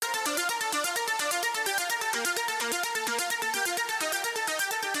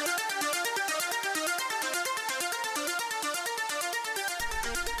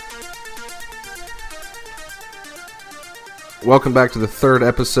Welcome back to the third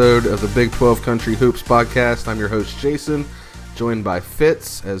episode of the Big 12 Country Hoops podcast. I'm your host, Jason, joined by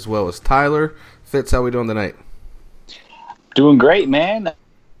Fitz as well as Tyler. Fitz, how we doing tonight? Doing great, man.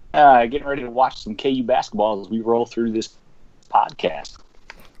 Getting ready to watch some KU basketball as we roll through this podcast.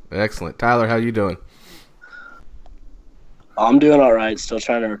 Excellent. Tyler, how you doing? I'm doing all right. Still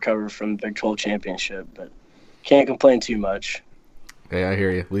trying to recover from the Big 12 championship, but can't complain too much. Hey, I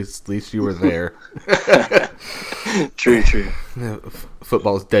hear you. At least you were there. True.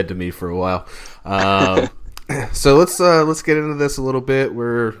 Football's dead to me for a while. So let's get into this a little bit.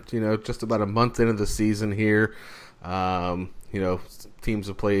 We're just about a month into the season here. Teams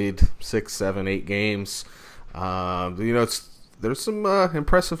have played 6, 7, 8 games. There's some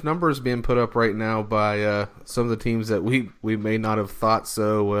impressive numbers being put up right now by some of the teams that we may not have thought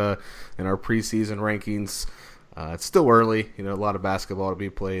so in our preseason rankings. It's still early, a lot of basketball to be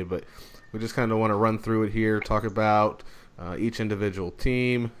played, but we just kind of want to run through it here, talk about each individual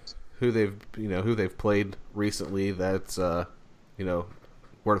team, who they've played recently that's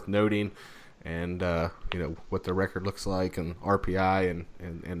worth noting, and what their record looks like, and RPI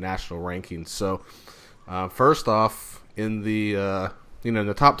and national rankings. So first off, in the in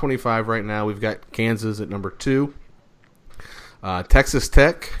the top 25 right now, we've got Kansas at number 2. Texas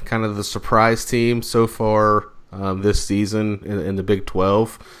Tech, kind of the surprise team so far this season in the Big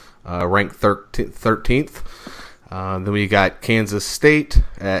 12, ranked 13th. Then we got Kansas State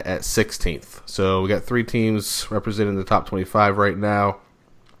at 16th. So we got 3 teams representing the top 25 right now.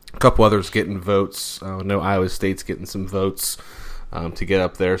 A couple others getting votes. I know Iowa State's getting some votes to get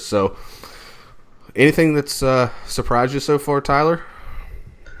up there. So anything that's surprised you so far, Tyler?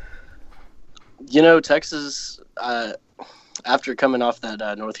 Texas, after coming off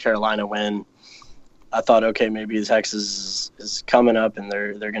that North Carolina win, I thought, okay, maybe Texas is coming up and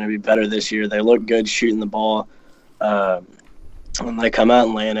they're going to be better this year. They look good shooting the ball. When they come out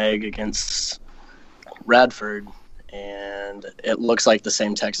and lay an egg against Radford, and it looks like the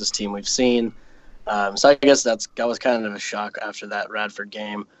same Texas team we've seen. So I guess that was kind of a shock after that Radford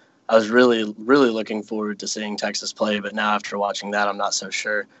game. I was really, really looking forward to seeing Texas play, but now after watching that, I'm not so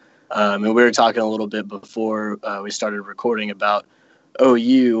sure. And we were talking a little bit before we started recording about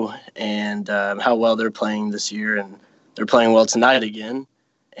OU and how well they're playing this year, and they're playing well tonight again.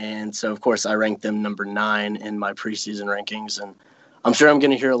 And so, of course, I ranked them number 9 in my preseason rankings, and I'm sure I'm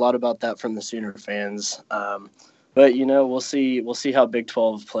going to hear a lot about that from the Sooner fans. But we'll see how Big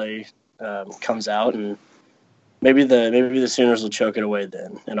 12 play comes out, and maybe the Sooners will choke it away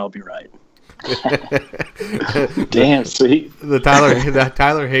then, and I'll be right. Damn, sweet. The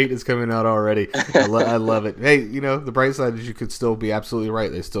Tyler hate is coming out already. I love it. Hey, the bright side is you could still be absolutely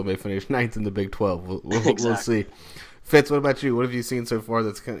right. They still may finish 9th in the Big 12. We'll see. Fitz, what about you? What have you seen so far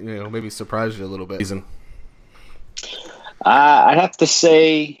that's maybe surprised you a little bit? I'd have to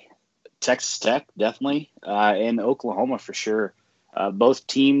say Texas Tech, definitely, and Oklahoma for sure. Both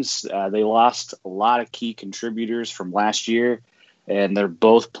teams, they lost a lot of key contributors from last year, and they're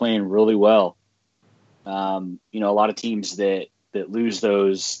both playing really well. A lot of teams that lose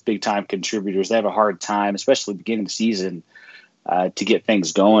those big-time contributors, they have a hard time, especially beginning of the season, to get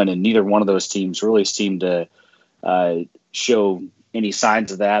things going, and neither one of those teams really seemed to show any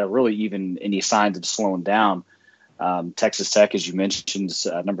signs of that, or really even any signs of slowing down. Texas Tech, as you mentioned, is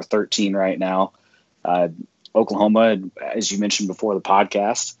number 13 right now. Oklahoma, as you mentioned before the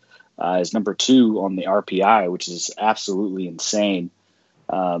podcast, is number 2 on the RPI, which is absolutely insane.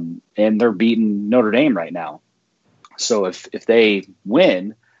 And they're beating Notre Dame right now. So if they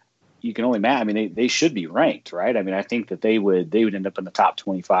win, you can only imagine. I mean, they should be ranked, right? I mean, I think that they would end up in the top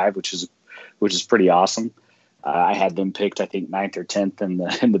 25, which is pretty awesome. I had them picked, I think, 9th or 10th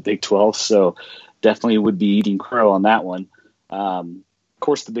in the Big 12, so definitely would be eating crow on that one. Of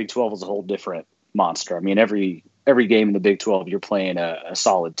course, the Big 12 is a whole different monster. I mean, every game in the Big 12, you're playing a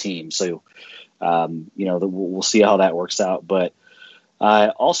solid team. So, we'll see how that works out. But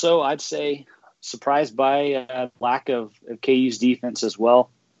also, I'd say surprised by lack of KU's defense as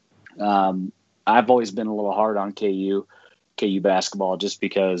well. I've always been a little hard on KU basketball just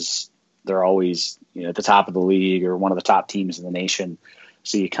because they're always at the top of the league or one of the top teams in the nation.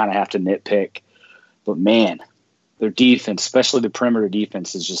 So you kind of have to nitpick. But, man, their defense, especially the perimeter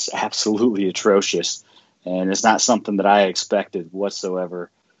defense, is just absolutely atrocious. And it's not something that I expected whatsoever.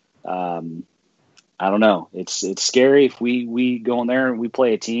 I don't know. It's scary if we go in there and we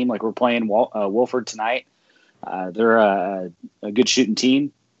play a team like we're playing Wolford tonight. They're a good shooting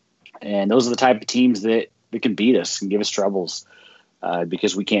team. And those are the type of teams that can beat us and give us troubles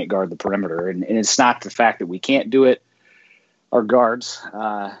because we can't guard the perimeter. And it's not the fact that we can't do it. Our guards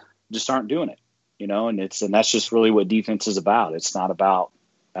just aren't doing it. and that's just really what defense is about. It's not about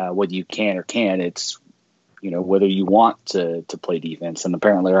whether you can or can't. It's whether you want to play defense, and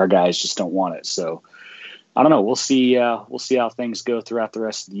apparently our guys just don't want it. So I don't know. We'll see. We'll see how things go throughout the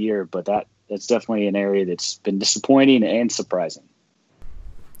rest of the year. But that's definitely an area that's been disappointing and surprising.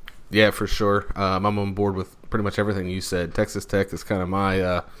 Yeah, for sure. I'm on board with pretty much everything you said. Texas Tech is kind of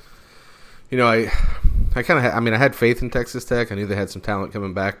my, I had faith in Texas Tech. I knew they had some talent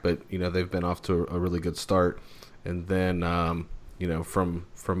coming back, but they've been off to a really good start. And then, from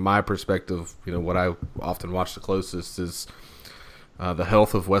my perspective, what I often watch the closest is the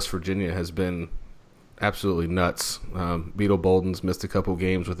health of West Virginia has been absolutely nuts. Beetle Bolden's missed a couple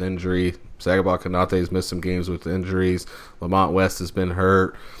games with injury. Sagaba Konate's missed some games with injuries. Lamont West has been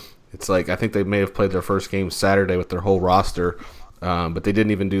hurt. It's like I think they may have played their first game Saturday with their whole roster, but they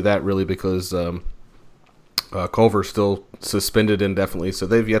didn't even do that really because Culver's still suspended indefinitely, so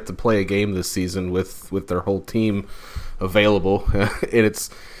they've yet to play a game this season with their whole team available. And it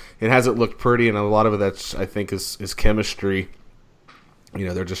hasn't looked pretty, and a lot of it that's I think is chemistry.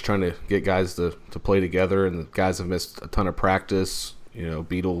 They're just trying to get guys to play together, and the guys have missed a ton of practice.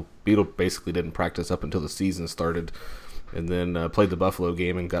 Beetle basically didn't practice up until the season started, and then played the Buffalo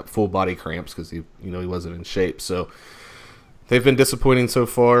game and got full body cramps because he wasn't in shape. So they've been disappointing so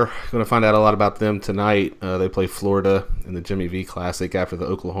far. Going to find out a lot about them tonight. They play Florida in the Jimmy V Classic after the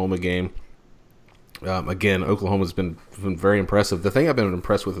Oklahoma game. Again, Oklahoma's been very impressive. The thing I've been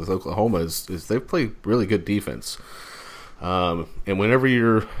impressed with Oklahoma is they've played really good defense. And whenever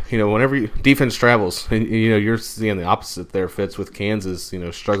defense travels, and you're seeing the opposite there. Fits with Kansas,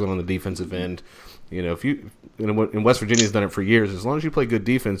 struggling on the defensive end. And West Virginia's done it for years. As long as you play good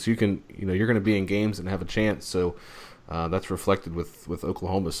defense, you're going to be in games and have a chance. So that's reflected with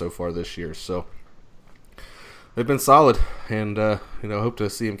Oklahoma so far this year. So they've been solid, and hope to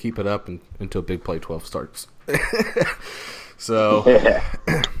see them keep it up until Big Play 12 starts. So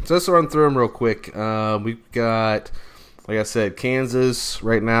just to run through them real quick, we've got, like I said, Kansas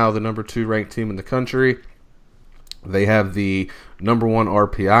right now, the number 2 ranked team in the country. They have the number 1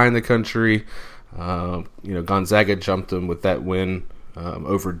 RPI in the country. Gonzaga jumped them with that win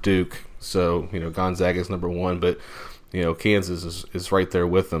over Duke. So, Gonzaga is number 1, but, Kansas is right there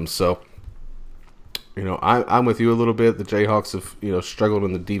with them. So, I'm with you a little bit. The Jayhawks have, struggled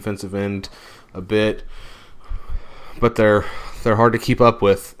on the defensive end a bit, but they're hard to keep up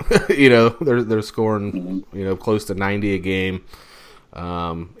with. They're scoring, close to 90 a game.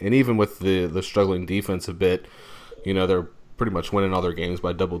 And even with the struggling defense a bit, they're pretty much winning all their games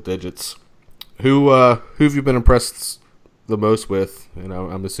by double digits. Who have you been impressed the most with?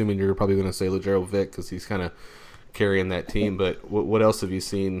 I'm assuming you're probably going to say LeGerald Vick because he's kind of carrying that team. But what else have you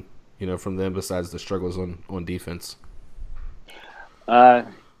seen, from them besides the struggles on defense?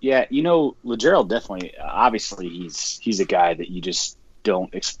 Yeah, LeGerald definitely. Obviously, he's a guy that you just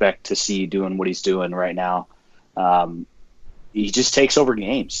don't expect to see doing what he's doing right now. He just takes over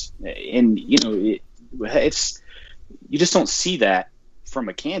games, and it's you just don't see that from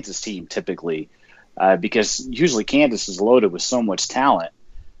a Kansas team typically, because usually Kansas is loaded with so much talent.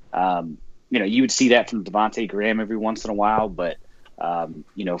 You would see that from Devontae Graham every once in a while, but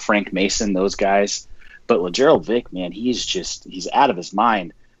Frank Mason, those guys. But LeGerald Vick, man, he's out of his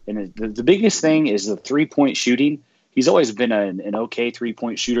mind. And the biggest thing is the 3-point shooting. He's always been an okay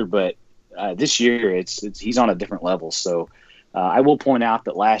 3-point shooter, but this year he's on a different level. So I will point out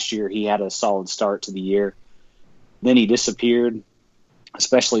that last year he had a solid start to the year. Then he disappeared,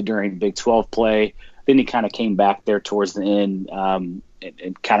 especially during Big 12 play. Then he kind of came back there towards the end and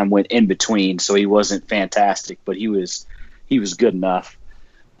kind of went in between. So he wasn't fantastic, but he was good enough.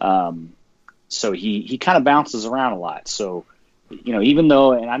 So he kind of bounces around a lot. So, even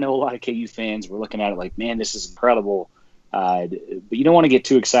though, and I know a lot of KU fans were looking at it like, man, this is incredible. But you don't want to get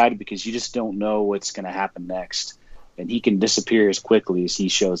too excited because you just don't know what's going to happen next. And he can disappear as quickly as he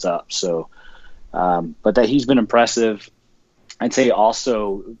shows up. So, but that he's been impressive. I'd say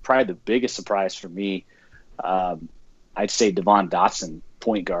also probably the biggest surprise for me, I'd say Devon Dotson,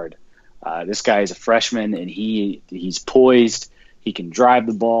 point guard. This guy is a freshman, and he's poised. He can drive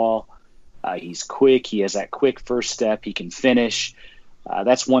the ball. He's quick. He has that quick first step. He can finish.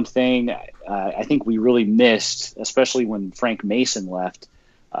 That's one thing I think we really missed, especially when Frank Mason left,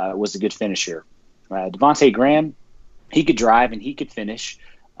 was a good finisher. Devontae Graham, he could drive and he could finish,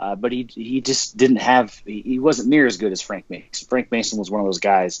 but he just didn't have – he wasn't near as good as Frank Mason. Frank Mason was one of those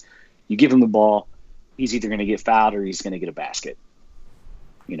guys, you give him the ball, he's either going to get fouled or he's going to get a basket.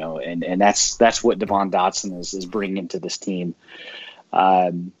 And that's what Devon Dotson is bringing to this team.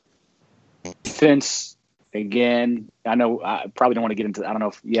 Defense, again, I know I probably don't want to get into. I don't know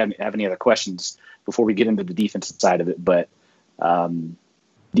if you have any other questions before we get into the defensive side of it, but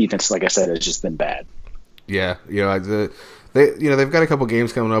defense, like I said, has just been bad. Yeah, they've got a couple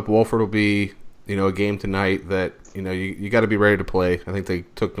games coming up. Wofford will be a game tonight that you got to be ready to play. I think they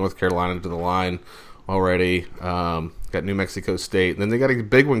took North Carolina to the line already. Got New Mexico State, and then they got a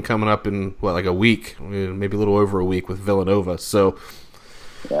big one coming up in like a week, maybe a little over a week with Villanova. So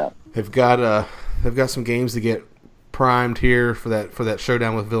yeah, they've got some games to get primed here for that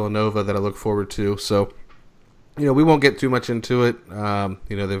showdown with Villanova that I look forward to. So we won't get too much into it.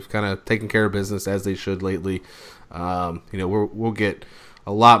 They've kind of taken care of business as they should lately. We'll get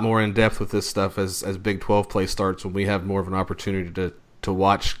a lot more in depth with this stuff as Big 12 play starts, when we have more of an opportunity to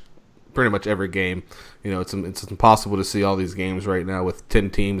watch pretty much every game. It's impossible to see all these games right now with 10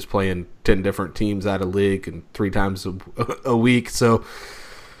 teams playing 10 different teams out of league and 3 times a week. So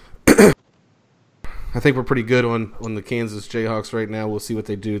I think we're pretty good on the Kansas Jayhawks right now. We'll see what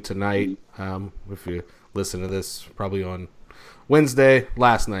they do tonight. If you listen to this, probably on Wednesday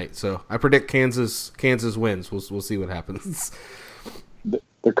last night. So I predict Kansas wins. We'll see what happens.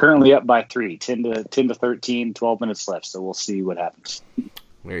 They're currently up by 3, 10 to 13, 12 minutes left. So we'll see what happens.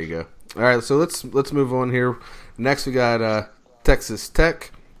 There you go. All right, so let's move on here. Next, we got Texas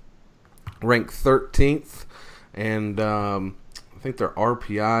Tech, ranked 13th, and I think their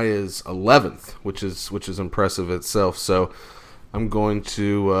RPI is 11th, which is impressive itself. So I'm going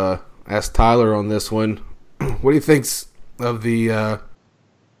to ask Tyler on this one. What do you think's of the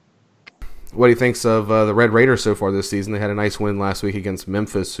Red Raiders so far this season? They had a nice win last week against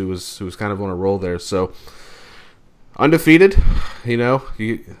Memphis, who was kind of on a roll there. So undefeated,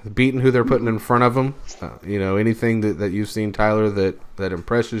 beating who they're putting in front of them. Anything that you've seen, Tyler, that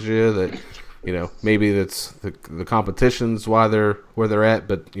impresses you, that maybe that's the competition's why they're where they're at,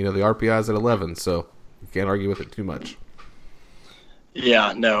 but the RPI's at 11, so you can't argue with it too much.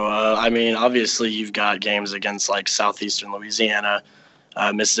 Yeah, no. Obviously you've got games against like Southeastern Louisiana,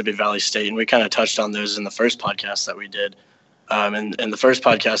 Mississippi Valley State, and we kind of touched on those in the first podcast that we did. And in the first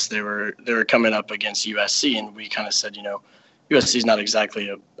podcast, they were coming up against USC, and we kind of said, USC is not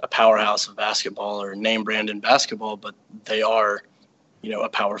exactly a powerhouse of basketball or name brand in basketball, but they are, a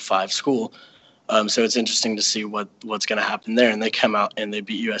Power 5 school. So it's interesting to see what's going to happen there. And they come out and they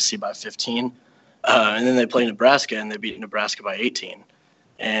beat USC by 15. And then they play Nebraska, and they beat Nebraska by 18.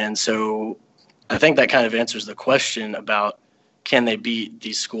 And so I think that kind of answers the question about, can they beat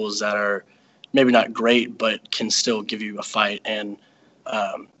these schools that are maybe not great, but can still give you a fight and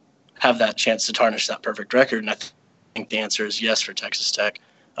have that chance to tarnish that perfect record? And I think the answer is yes for Texas Tech.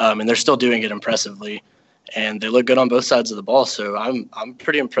 And they're still doing it impressively, and they look good on both sides of the ball. So I'm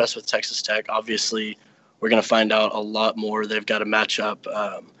pretty impressed with Texas Tech. Obviously, we're going to find out a lot more. They've got a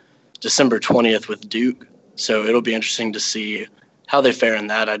matchup December 20th with Duke, so it'll be interesting to see how they fare in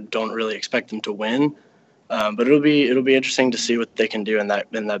that. I don't really expect them to win, but it'll be interesting to see what they can do in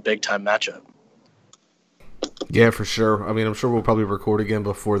that big time matchup. Yeah, for sure. I'm sure we'll probably record again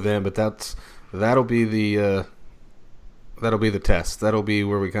before then, but that'll be the test. That'll be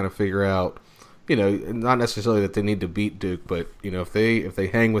where we kind of figure out, not necessarily that they need to beat Duke, but if they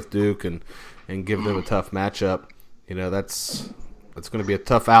hang with Duke and give them a tough matchup, that's going to be a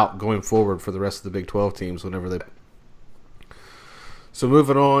tough out going forward for the rest of the Big 12 teams whenever they. So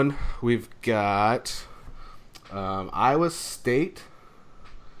moving on, we've got Iowa State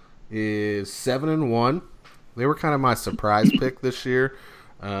is 7-1. They were kind of my surprise pick this year.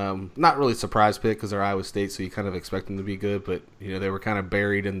 Not really surprise pick because they're Iowa State, so you kind of expect them to be good. But they were kind of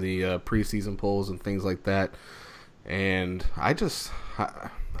buried in the preseason polls and things like that. And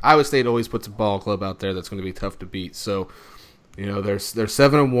Iowa State always puts a ball club out there that's going to be tough to beat. So they're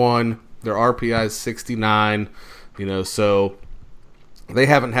 7-1. Their RPI is 69. So they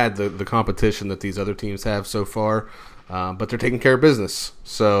haven't had the competition that these other teams have so far. But they're taking care of business.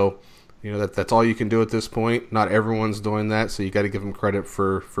 So. That's all you can do at this point. Not everyone's doing that, so you got to give them credit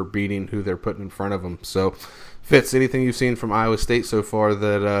for beating who they're putting in front of them. So, Fitz, anything you've seen from Iowa State so far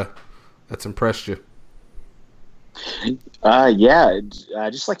that's impressed you?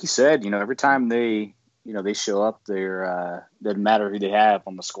 Just like you said, every time they show up, doesn't matter who they have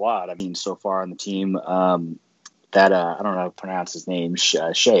on the squad. So far on the team, I don't know how to pronounce his name,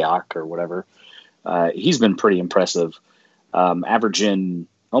 Shayok or whatever. He's been pretty impressive, averaging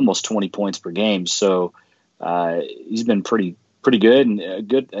almost 20 points per game. So he's been pretty good. And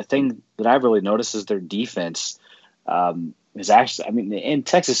a thing that I've really noticed is their defense is actually, in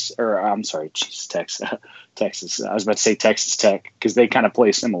Texas, Texas. I was about to say Texas Tech because they kind of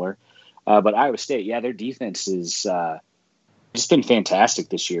play similar. But Iowa State, their defense is just been fantastic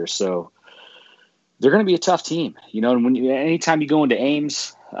this year. So they're going to be a tough team. And anytime you go into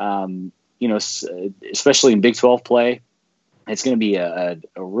Ames, especially in Big 12 play, it's going to be a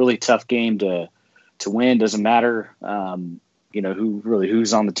really tough game to win. Doesn't matter,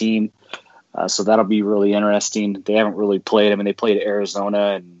 who's on the team. So that'll be really interesting. They haven't really played. I mean, they played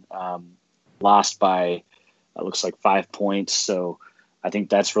Arizona and lost by, it looks like 5 points. So I think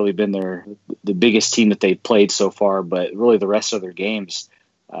that's really been the biggest team that they've played so far. But really the rest of their games,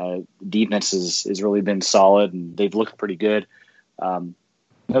 defense has really been solid, and they've looked pretty good.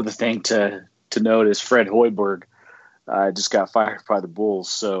 Another thing to note is Fred Hoiberg just got fired by the Bulls.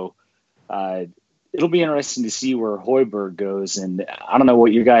 So it'll be interesting to see where Hoiberg goes. And I don't know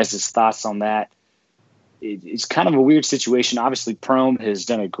what your guys' thoughts on that. It's kind of a weird situation. Obviously, Prohm has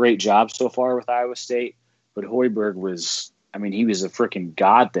done a great job so far with Iowa State, but Hoiberg he was a freaking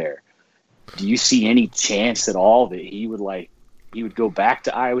god there. Do you see any chance at all that he would go back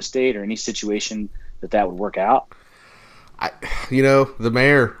to Iowa State, or any situation that would work out? The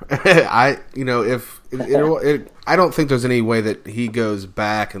mayor, I don't think there's any way that he goes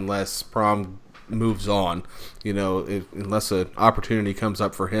back unless Prohm moves on. Unless an opportunity comes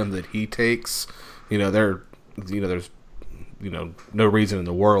up for him that he takes, there's no reason in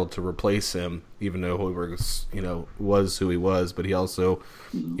the world to replace him, even though Hoiberg was who he was, but he also,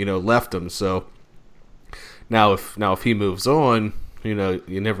 left him. So now if he moves on, you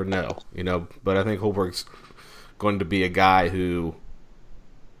never know, but I think Hoiberg's going to be a guy who,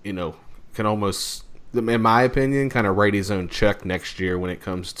 can almost, in my opinion, kind of write his own check next year when it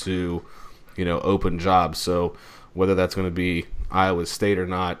comes to, open jobs. So whether that's going to be Iowa State or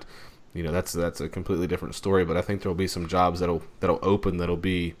not, that's a completely different story. But I think there'll be some jobs that'll open that'll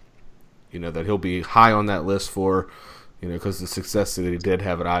be, that he'll be high on that list for, because the success that he did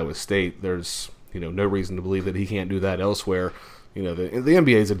have at Iowa State. There's no reason to believe that he can't do that elsewhere. The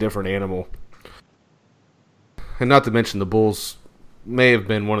NBA is a different animal. And not to mention the Bulls may have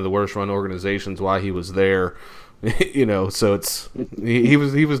been one of the worst run organizations while he was there, so it's he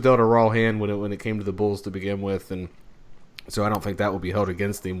was dealt a raw hand when it came to the Bulls to begin with, and so I don't think that will be held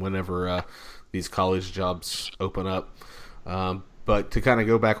against him whenever these college jobs open up. But to kind of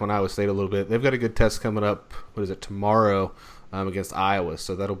go back on Iowa State a little bit, they've got a good test coming up. What is it, tomorrow against Iowa?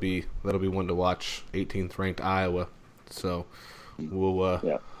 So that'll be one to watch. 18th ranked Iowa. So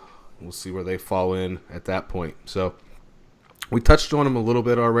we'll see where they fall in at that point. So we touched on them a little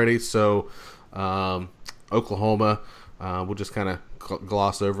bit already. So Oklahoma, we'll just kind of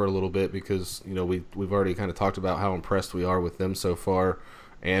gloss over a little bit because we've already kind of talked about how impressed we are with them so far,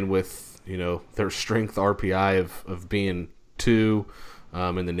 and with their strength RPI of being 2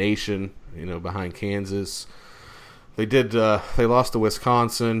 in the nation, behind Kansas. They lost to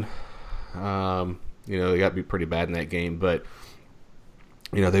Wisconsin. They got to be pretty bad in that game, but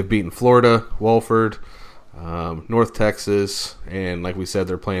they've beaten Florida, Wofford, North Texas, and like we said,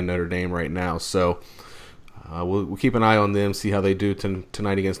 they're playing Notre Dame right now. So we'll keep an eye on them, see how they do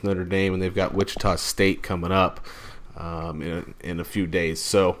tonight against Notre Dame, and they've got Wichita State coming up in a few days.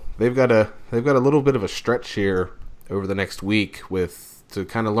 So they've got a little bit of a stretch here over the next week to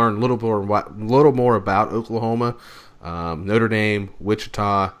kind of learn a little more about Oklahoma, Notre Dame,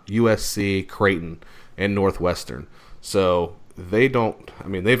 Wichita, USC, Creighton, and Northwestern. So they've got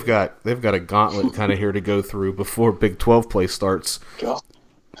a gauntlet kind of here to go through before Big 12 play starts.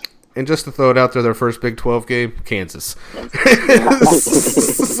 And just to throw it out there, their first Big 12 game, Kansas.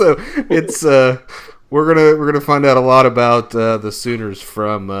 So it's we're gonna find out a lot about the Sooners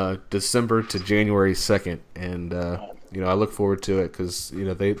from December to January 2nd, and I look forward to it because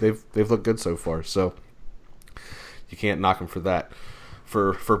they've looked good so far. So you can't knock them for that,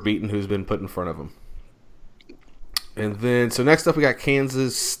 for beating who's been put in front of them. And then, so next up we got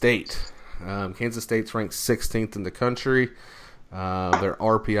Kansas State. Kansas State's ranked 16th in the country. Their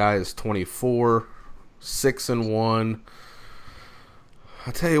RPI is 24, 6-1.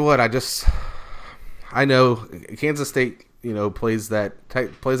 I'll tell you what, I know Kansas State, plays that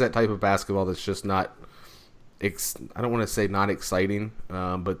type of basketball that's just not, I don't want to say not exciting,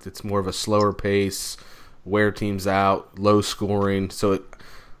 but it's more of a slower pace, wear teams out, low scoring. So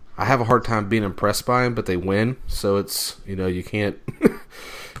I have a hard time being impressed by them, but they win. So it's, you can't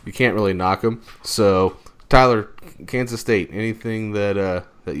really knock them. So Tyler, Kansas State, anything that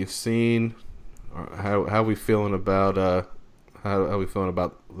you've seen, or how are we feeling about how we feeling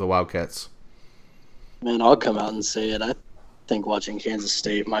about the Wildcats? Man, I'll come out and say it. I think watching Kansas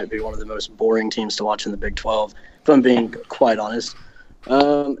State might be one of the most boring teams to watch in the Big 12, if I'm being quite honest.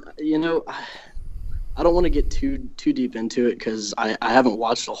 I don't want to get too deep into it because I haven't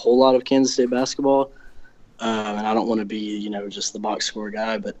watched a whole lot of Kansas State basketball, and I don't want to be just the box score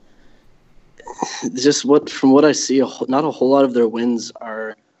guy. But just from what I see, not a whole lot of their wins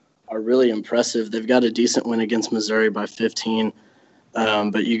are really impressive. They've got a decent win against Missouri by 15,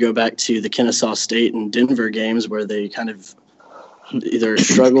 but you go back to the Kennesaw State and Denver games where they kind of either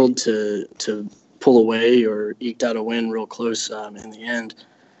struggled to pull away or eked out a win real close in the end.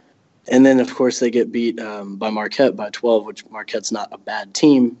 And then, of course, they get beat by Marquette by 12, which Marquette's not a bad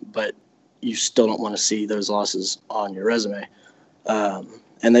team, but you still don't want to see those losses on your resume.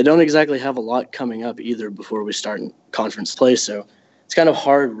 And they don't exactly have a lot coming up either before we start in conference play. So it's kind of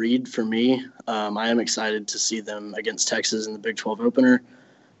hard read for me. I am excited to see them against Texas in the Big 12 opener,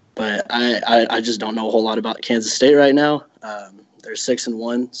 but I just don't know a whole lot about Kansas State right now. They're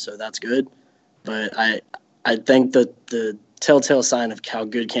 6-1, so that's good. But I think that the telltale sign of how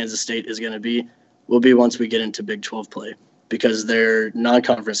good Kansas State is going to be will be once we get into Big 12 play, because their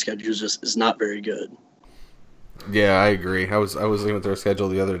non-conference schedule just is not very good. Yeah, I agree. I was looking at their schedule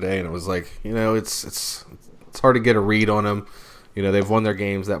the other day, and it was like, it's hard to get a read on them. They've won their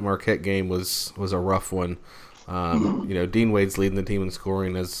games. That Marquette game was a rough one. Dean Wade's leading the team in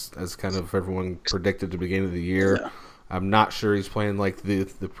scoring as kind of everyone predicted at the beginning of the year. Yeah. I'm not sure he's playing like the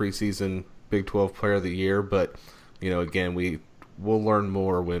preseason Big 12 Player of the Year, but again, we'll learn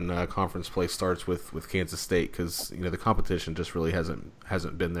more when conference play starts with Kansas State, because the competition just really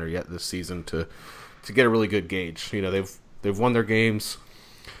hasn't been there yet this season to get a really good gauge. They've won their games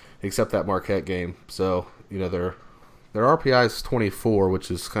except that Marquette game, so their RPI is 24,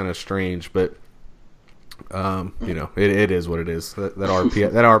 which is kind of strange, but it is what it is. That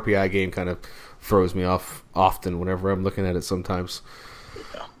RPI game kind of throws me off often whenever I'm looking at it sometimes.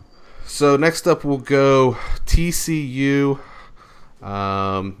 Yeah. So next up we'll go TCU.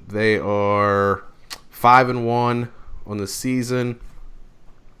 They are 5-1 on the season.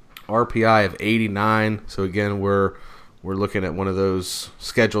 RPI of 89. So again, we're looking at one of those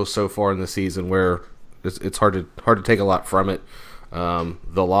schedules so far in the season where it's hard to take a lot from it.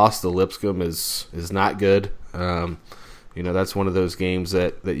 The loss to Lipscomb is not good. That's one of those games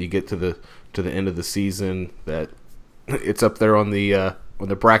that you get to the end of the season that it's up there on the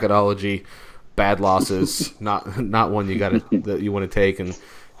bracketology. Bad losses, not one that you want to take, and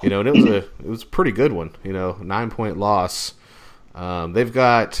it was a pretty good one. 9-point loss. They've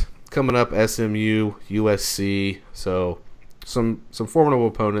got coming up SMU, USC, so some formidable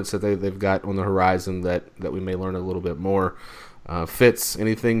opponents that they've got on the horizon that we may learn a little bit more. Fitz,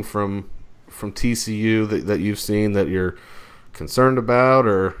 anything from TCU that you've seen that you're concerned about,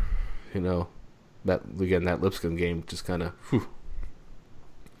 or that Lipscomb game just kind of.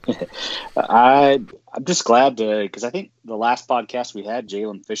 I'm just glad because I think the last podcast we had,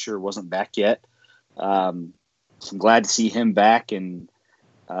 Jalen Fisher wasn't back yet. So I'm glad to see him back and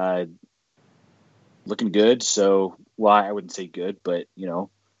looking good. So, well, I wouldn't say good, but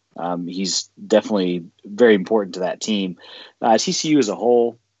he's definitely very important to that team. TCU as a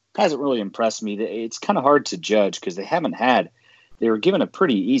whole hasn't really impressed me. It's kind of hard to judge because they were given a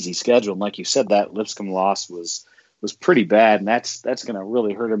pretty easy schedule, and like you said, that Lipscomb loss was pretty bad, and that's going to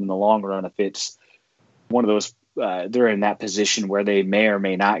really hurt them in the long run if it's one of those they're in that position where they may or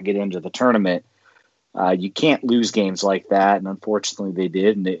may not get into the tournament. You can't lose games like that, and unfortunately they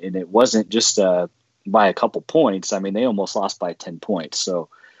did, and it wasn't just by a couple points. I mean, they almost lost by 10 points, so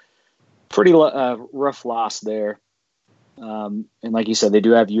pretty rough loss there. And like you said, they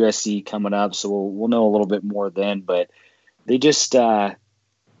do have USC coming up, so we'll know a little bit more then, but they just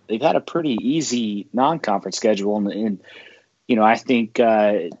they've had a pretty easy non-conference schedule, and I think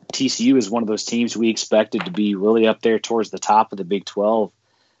TCU is one of those teams we expected to be really up there towards the top of the Big 12.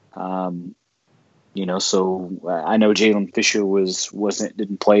 So I know Jalen Fisher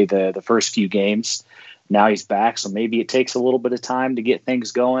didn't play the first few games. Now he's back, so maybe it takes a little bit of time to get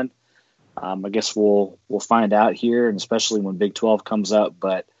things going. I guess we'll find out here, and especially when Big 12 comes up.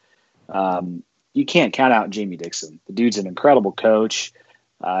 But you can't count out Jamie Dixon. The dude's an incredible coach.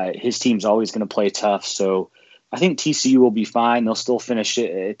 His team's always going to play tough, so I think TCU will be fine. They'll still finish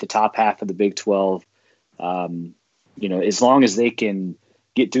it at the top half of the Big 12. As long as they can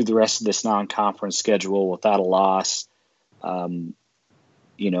get through the rest of this non-conference schedule without a loss, and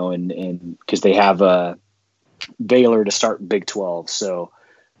because they have Baylor to start Big 12, so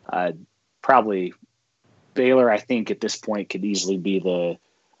probably Baylor, I think at this point could easily be the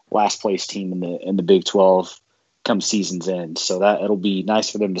last place team in the Big 12 come season's end. So that it'll be nice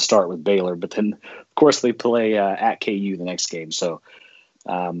for them to start with Baylor, but then of course they play at KU the next game. So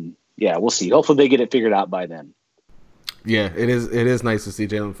we'll see. Hopefully they get it figured out by then. Yeah, it is nice to see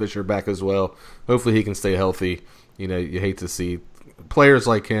Jalen Fisher back as well. Hopefully he can stay healthy. You hate to see players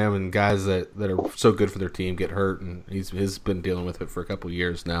like him and guys that are so good for their team get hurt, and he's been dealing with it for a couple of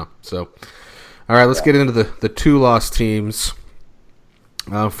years now. So, all right, let's get into the two loss teams.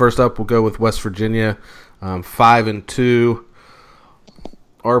 First up, we'll go with West Virginia, 5-2.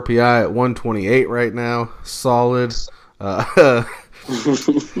 RPI at 128 right now, solid. Our first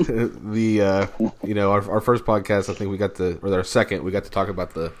podcast, I think we got our second, we got to talk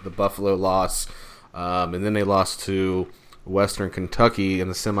about the Buffalo loss, and then they lost to Western Kentucky in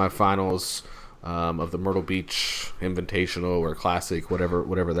the semifinals of the Myrtle Beach Invitational or Classic,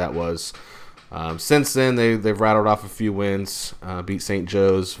 whatever that was. Since then, they've rattled off a few wins, beat St.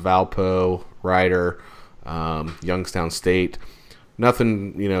 Joe's, Valpo, Rider, Youngstown State.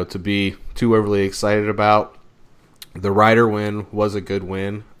 Nothing, to be too overly excited about. The Rider win was a good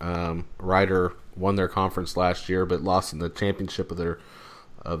win. Rider won their conference last year, but lost in the championship of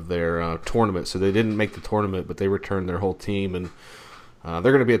their tournament. So they didn't make the tournament, but they returned their whole team, and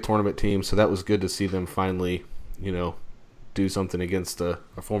they're going to be a tournament team. So that was good to see them finally, do something against a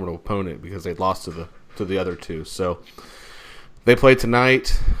formidable opponent because they'd lost to the other two. So they play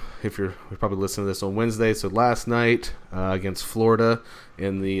tonight. If you're probably listening to this on Wednesday, so last night against Florida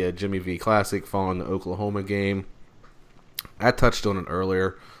in the Jimmy V Classic following the Oklahoma game. I touched on it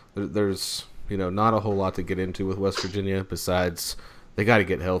earlier. There's not a whole lot to get into with West Virginia besides they got to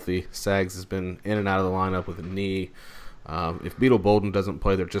get healthy. Sags has been in and out of the lineup with a knee. If Beetle Bolden doesn't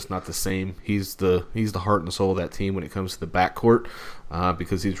play, they're just not the same. He's the heart and soul of that team when it comes to the backcourt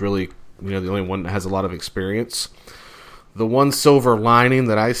because he's really the only one that has a lot of experience. The one silver lining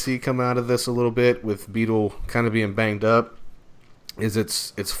that I see come out of this a little bit with Beetle kind of being banged up is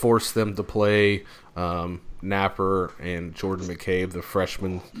it's forced them to play Napper and Jordan McCabe, the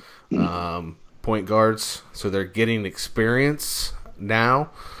freshman point guards. So they're getting experience now,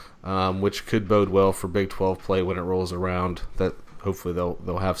 which could bode well for Big 12 play when it rolls around. That hopefully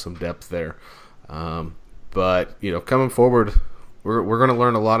they'll have some depth there. But coming forward, we're going to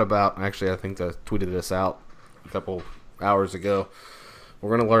learn a lot about. Actually, I think I tweeted this out a couple hours ago.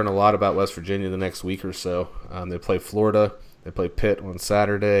 We're going to learn a lot about West Virginia the next week or so. They play Florida. They play Pitt on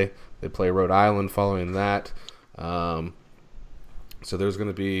Saturday. They play Rhode Island following that. So there's going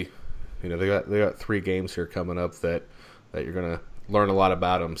to be, they got 3 games here coming up that you're going to learn a lot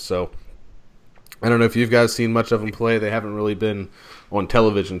about them. So I don't know if you've guys seen much of them play. They haven't really been on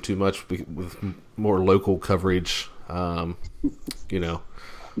television too much with more local coverage. Hugs,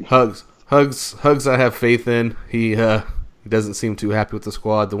 I have faith in. He doesn't seem too happy with the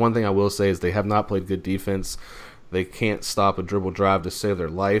squad. The one thing I will say is they have not played good defense. They can't stop a dribble drive to save their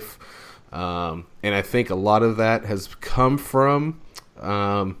life. And I think a lot of that has come from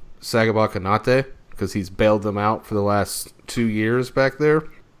Sagaba Konate because he's bailed them out for the last 2 years back there.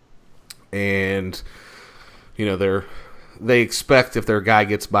 And, they expect if their guy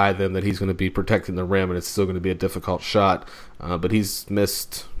gets by them that he's going to be protecting the rim and it's still going to be a difficult shot. But he's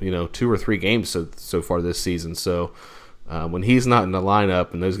missed, 2 or 3 games so far this season. So when he's not in the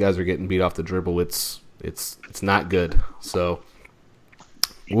lineup and those guys are getting beat off the dribble, it's not good. So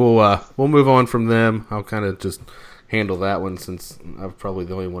we'll move on from them. I'll kind of just handle that one since I'm probably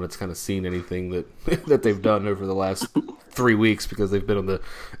the only one that's kind of seen anything that they've done over the last 3 weeks because they've been on the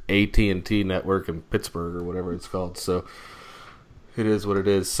AT&T network in Pittsburgh or whatever it's called. So it is what it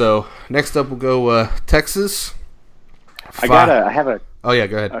is. So next up we'll go Texas. Go ahead. I have a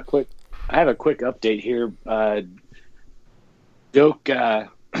quick update here. Doak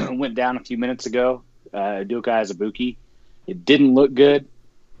went down a few minutes ago. Doak Azubuike. It didn't look good.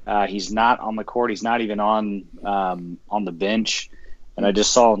 He's not on the court. He's not even on the bench. And I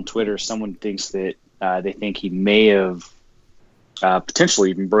just saw on Twitter someone thinks that they think he may have potentially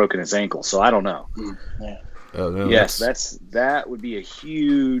even broken his ankle. So I don't know. Yeah. Oh, no, yes, that would be a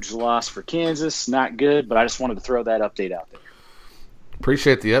huge loss for Kansas. Not good, but I just wanted to throw that update out there.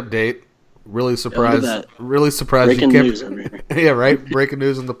 Appreciate the update. Really surprised. Really surprised. Breaking news over here. Yeah, right. Breaking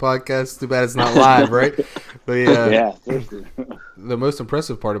news on the podcast. Too bad it's not live, right? But Yeah. The most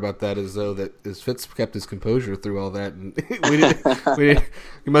impressive part about that is though that Fitz kept his composure through all that, and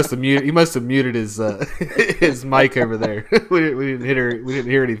he must have muted his his mic over there. we didn't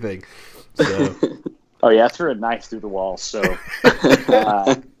hear anything. So. Oh yeah, I threw a knife through the wall, so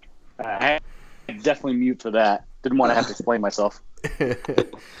I definitely mute for that. Didn't want to have to explain myself.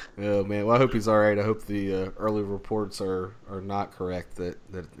 Oh man, well I hope he's all right. I hope the early reports are not correct that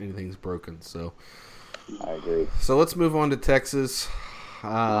anything's broken. So I agree. So let's move on to Texas.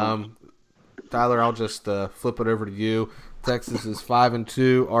 Tyler, I'll just flip it over to you. Texas is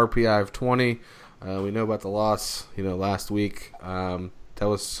 5-2, RPI of 20. We know about the loss, last week.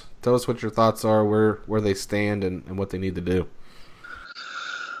 Tell us what your thoughts are, where they stand, and what they need to do.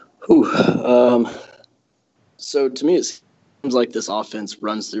 Ooh, so to me, it seems like this offense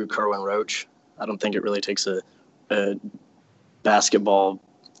runs through Kerwin Roach. I don't think it really takes a basketball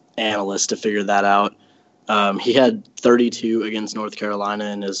analyst to figure that out. He had 32 against North Carolina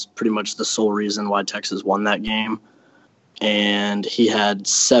and is pretty much the sole reason why Texas won that game. And he had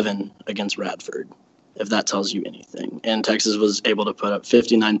 7 against Radford, if that tells you anything. And Texas was able to put up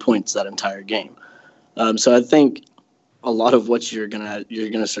 59 points that entire game. So I think a lot of what you're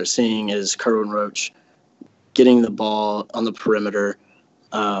gonna start seeing is Kerwin Roach getting the ball on the perimeter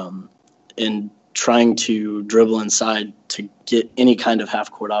and trying to dribble inside to get any kind of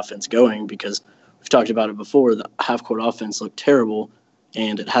half-court offense going, because we've talked about it before. The half-court offense looked terrible,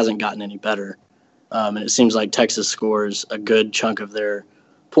 and it hasn't gotten any better. And it seems like Texas scores a good chunk of their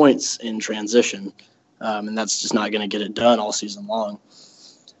points in transition, and that's just not going to get it done all season long.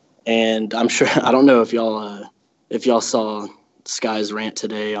 And I'm sure, I don't know if y'all saw Sky's rant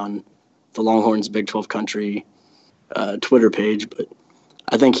today on the Longhorns Big 12 Country Twitter page, but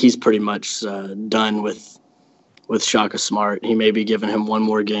I think he's pretty much done with Shaka Smart. He may be giving him one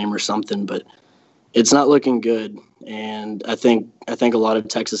more game or something, but it's not looking good. And I think a lot of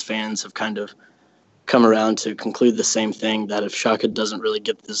Texas fans have kind of come around to conclude the same thing, that if Shaka doesn't really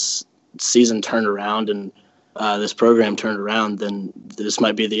get this season turned around and this program turned around, then this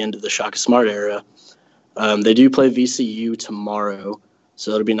might be the end of the Shaka Smart era. They do play VCU tomorrow,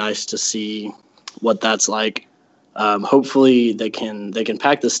 so it'll be nice to see what that's like. Hopefully they can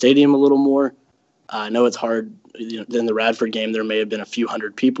pack the stadium a little more. I know it's hard. In the Radford game, there may have been a few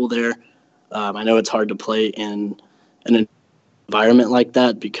hundred people there. I know it's hard to play in an environment like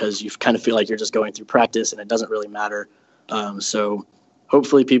that because you kind of feel like you're just going through practice and it doesn't really matter. So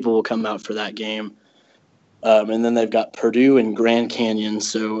hopefully people will come out for that game. And then they've got Purdue and Grand Canyon.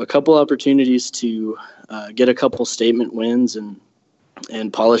 So a couple opportunities to get a couple statement wins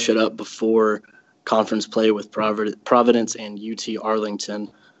and polish it up before conference play with Providence and UT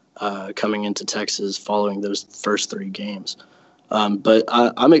Arlington coming into Texas following those first 3 games. But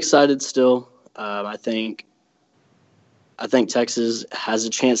I'm excited still. I think Texas has a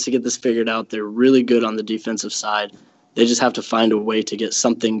chance to get this figured out. They're really good on the defensive side. They just have to find a way to get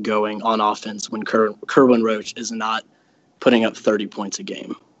something going on offense when Kerwin Roach is not putting up 30 points a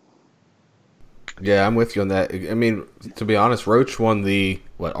game. Yeah, I'm with you on that. I mean, to be honest, Roach won the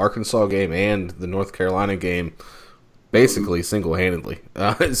Arkansas game and the North Carolina game basically single-handedly.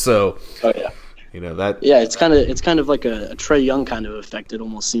 So, oh yeah, that. Yeah, it's kind of like a Trae Young kind of effect. It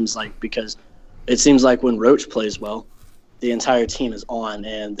almost seems like, because it seems like when Roach plays well, the entire team is on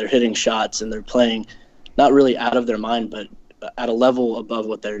and they're hitting shots and they're playing not really out of their mind, but at a level above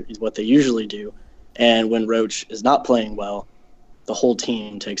what they usually do. And when Roach is not playing well, the whole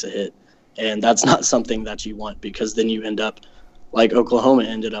team takes a hit. And that's not something that you want, because then you end up like Oklahoma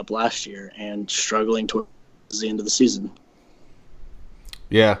ended up last year and struggling towards the end of the season.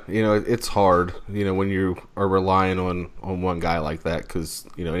 Yeah, it's hard, when you are relying on one guy like that, because,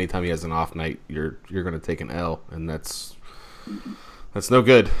 anytime he has an off night, you're going to take an L, and that's no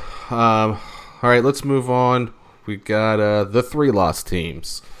good. All right, let's move on. We got the 3 lost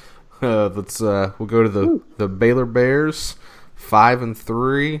teams. We'll go to the Baylor Bears,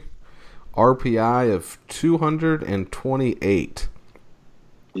 5-3. RPI of 228.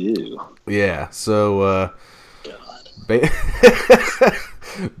 Ew. Yeah, so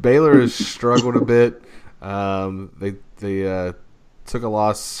Baylor has struggled a bit. They took a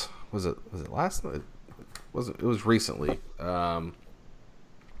loss. Was it last night? It was recently. They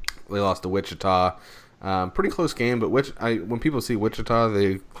lost to Wichita. Pretty close game, but when people see Wichita,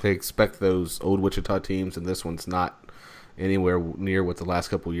 they expect those old Wichita teams, and this one's not anywhere near what the last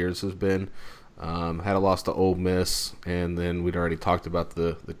couple years has been. Had a loss to Ole Miss, and then we'd already talked about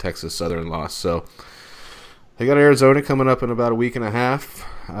the Texas Southern loss. So they got Arizona coming up in about a week and a half.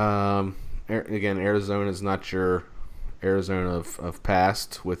 Again, Arizona is not your Arizona of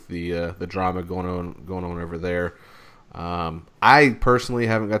past with the drama going on over there. I personally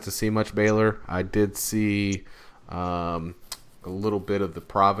haven't got to see much Baylor. I did see a little bit of the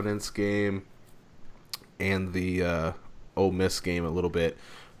Providence game and the Ole Miss game a little bit,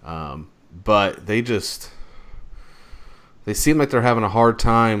 but they seem like they're having a hard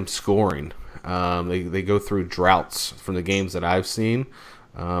time scoring. They go through droughts from the games that I've seen.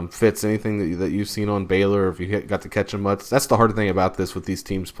 Fitz, anything that you've seen on Baylor, if you got to catch them much? That's the hard thing about this with these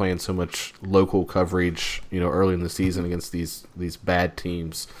teams playing so much local coverage, early in the season against these bad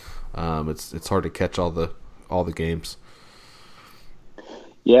teams. It's hard to catch all the games.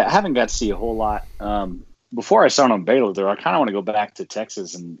 Yeah, I haven't got to see a whole lot. Before I start on Baylor, though, I kind of want to go back to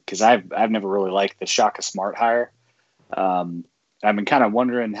Texas, and because I've never really liked the Shaka Smart hire. I've been kind of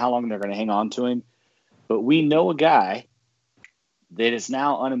wondering how long they're going to hang on to him. But we know a guy that is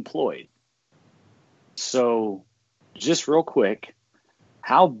now unemployed. So just real quick,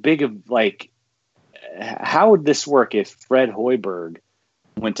 how would this work if Fred Hoiberg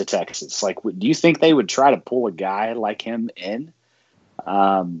went to Texas? Like, do you think they would try to pull a guy like him in?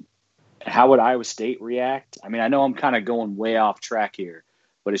 How would Iowa State react? I mean, I know I'm kind of going way off track here,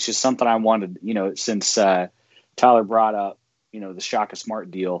 but it's just something I wanted, since Tyler brought up, the Shaka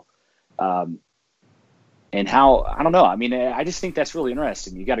Smart deal. And how, I don't know. I mean, I just think that's really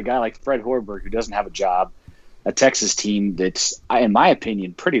interesting. You got a guy like Fred Hoiberg who doesn't have a job, a Texas team that's, in my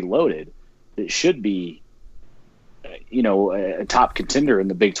opinion, pretty loaded, that should be, a top contender in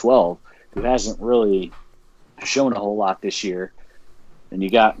the Big 12, who hasn't really shown a whole lot this year. And you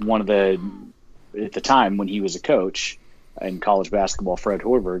got at the time when he was a coach in college basketball, Fred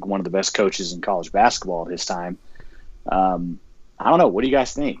Hoiberg, one of the best coaches in college basketball at his time. I don't know. What do you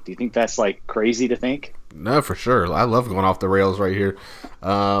guys think? Do you think that's like crazy to think? No, for sure. I love going off the rails right here.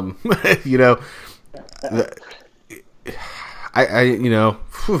 I haven't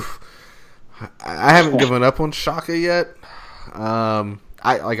given up on Shaka yet.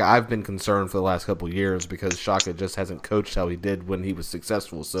 I've been concerned for the last couple of years because Shaka just hasn't coached how he did when he was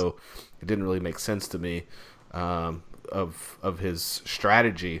successful. So it didn't really make sense to me of his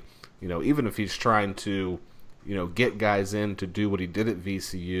strategy. Even if he's trying to get guys in to do what he did at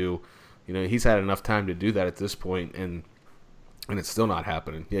VCU. He's had enough time to do that at this point, and it's still not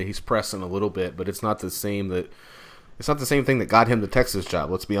happening. Yeah, he's pressing a little bit, but it's not the same thing that got him the Texas job.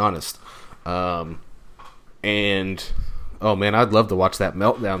 Let's be honest. And oh man, I'd love to watch that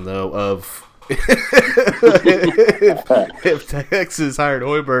meltdown though of if Texas hired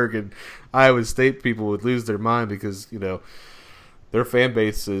Hoiberg and Iowa State people would lose their mind because their fan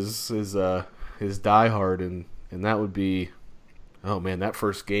base is diehard, and that would be, oh man, that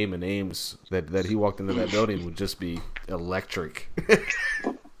first game in Ames that he walked into that building would just be electric.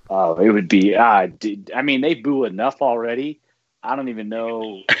 Oh, it would be. I mean, they boo enough already. I don't even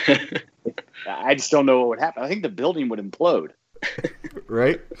know. I just don't know what would happen. I think the building would implode.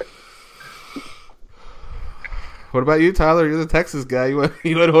 Right? What about you, Tyler? You're the Texas guy. You want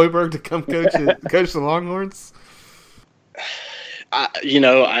Hoiberg to come coach the Longhorns?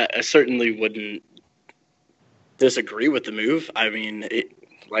 I certainly wouldn't disagree with the move. I mean,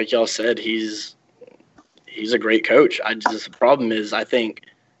 like y'all said, he's a great coach. The problem is, I think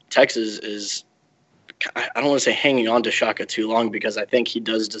Texas is, I don't want to say hanging on to Shaka too long, because I think he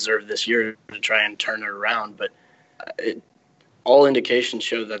does deserve this year to try and turn it around. But all indications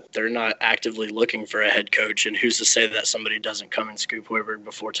show that they're not actively looking for a head coach, and who's to say that somebody doesn't come and scoop Hoiberg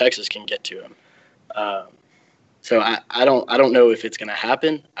before Texas can get to him? So I don't know if it's going to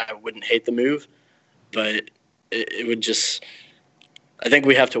happen. I wouldn't hate the move, but it would just, I think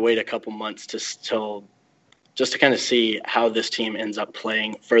we have to wait a couple months just to kind of see how this team ends up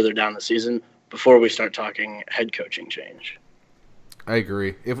playing further down the season before we start talking head coaching change. I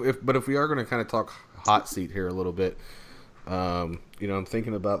agree. But if we are going to kind of talk hot seat here a little bit, I'm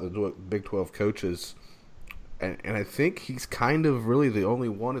thinking about the Big 12 coaches, and I think he's kind of really the only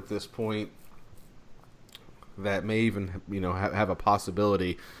one at this point that may even have a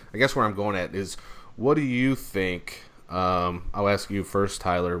possibility. I guess where I'm going at is, what do you think? I'll ask you first,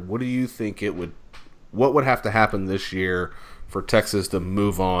 Tyler. What do you think what would have to happen this year for Texas to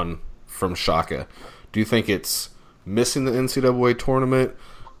move on from Shaka? Do you think it's missing the NCAA tournament,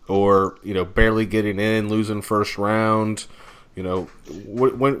 or barely getting in, losing first round?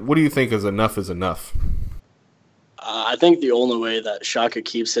 What do you think is enough? I think the only way that Shaka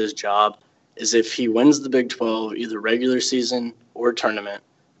keeps his job is if he wins the Big 12, either regular season or tournament.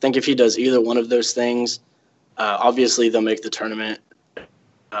 I think if he does either one of those things, obviously they'll make the tournament.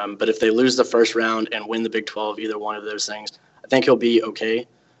 But if they lose the first round and win the Big 12, either one of those things, I think he'll be okay.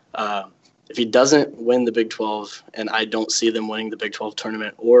 If he doesn't win the Big 12, and I don't see them winning the Big 12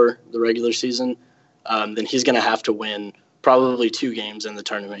 tournament or the regular season, then he's going to have to win probably 2 games in the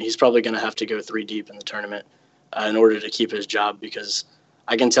tournament. He's probably going to have to go 3 deep in the tournament in order to keep his job, because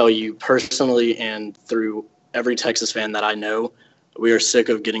I can tell you personally and through every Texas fan that I know, we are sick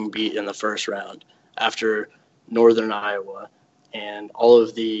of getting beat in the first round after Northern Iowa and all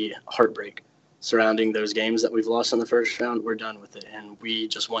of the heartbreak surrounding those games that we've lost in the first round. We're done with it, and we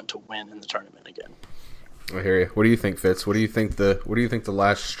just want to win in the tournament again. I hear you. What do you think, Fitz? What do you think the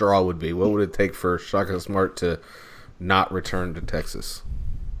last straw would be? What would it take for Shaka Smart to not return to Texas?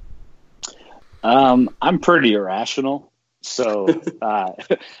 I'm pretty irrational, so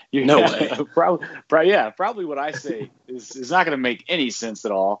no way. Probably what I say is not going to make any sense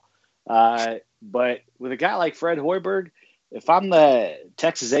at all. But with a guy like Fred Hoiberg, if I'm the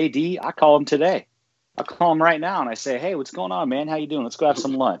Texas AD, I call him today. I call him right now and I say, hey, what's going on, man? How you doing? Let's go have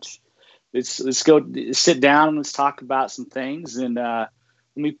some lunch. Let's go sit down and let's talk about some things, and let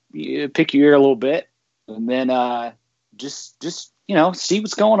me pick your ear a little bit, and then just see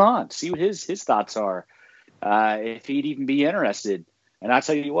what's going on, see what his thoughts are, if he'd even be interested. And I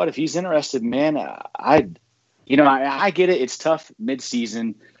tell you what, if he's interested, man, I get it. It's tough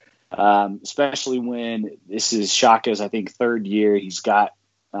mid-season, especially when this is Shaka's, I think, third year. He's got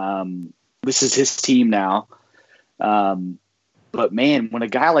this is his team now. But, man, when a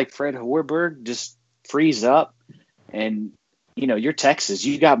guy like Fred Hoiberg just frees up and, you're Texas,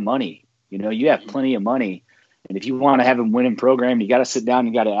 you got money. You have plenty of money. And if you want to have a winning program, you got to sit down and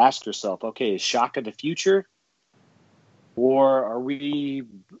you got to ask yourself, okay, is Shaka the future? Or are we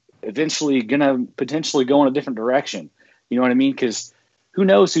eventually going to potentially go in a different direction? You know what I mean? Because who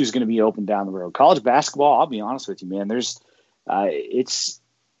knows who's going to be open down the road. College basketball, I'll be honest with you, man,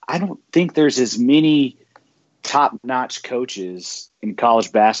 I don't think there's as many top-notch coaches in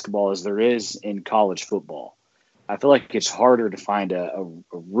college basketball as there is in college football. I feel like it's harder to find a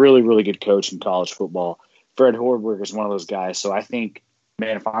really, really good coach in college football. Fred Hoiberg is one of those guys. So I think,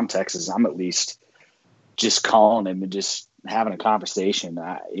 man, if I'm Texas, I'm at least just calling him and just having a conversation.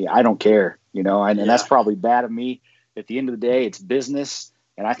 I don't care, and that's probably bad of me. At the end of the day, it's business.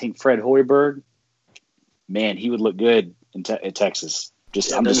 And I think Fred Hoiberg, man, he would look good in Texas.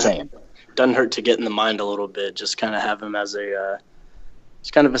 I'm just saying. Doesn't hurt to get in the mind a little bit. Just kind of have him as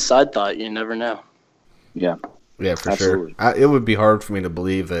it's kind of a side thought. You never know. Yeah. Yeah, for Absolutely. sure. It would be hard for me to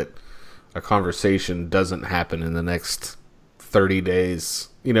believe that a conversation doesn't happen in the next 30 days.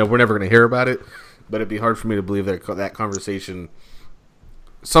 We're never going to hear about it, but it'd be hard for me to believe that that conversation,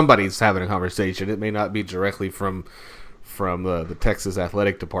 somebody's having a conversation. It may not be directly from the Texas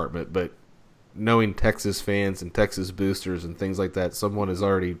athletic department, but knowing Texas fans and Texas boosters and things like that, someone is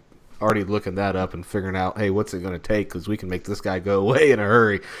already looking that up and figuring out, hey, what's it going to take? Because we can make this guy go away in a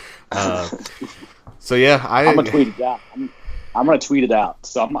hurry. So yeah, I'm gonna tweet it out. I'm gonna tweet it out.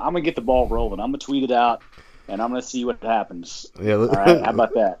 So I'm gonna get the ball rolling. I'm gonna tweet it out, and I'm gonna see what happens. Yeah, all right. How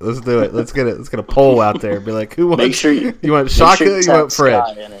about that? Let's do it. Let's get a poll out there. Be like, who wants? Make sure you want Shaka? Sure you want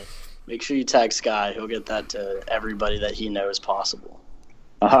Fred? In it. Make sure you tag Sky. He'll get that to everybody that he knows possible.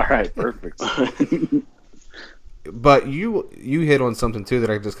 All right, perfect. But you hit on something too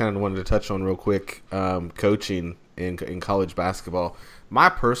that I just kind of wanted to touch on real quick. Coaching in college basketball. My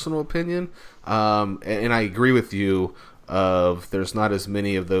personal opinion, and I agree with you, there's not as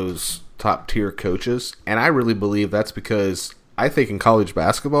many of those top tier coaches, and I really believe that's because I think in college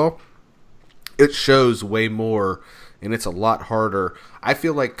basketball it shows way more, and it's a lot harder. I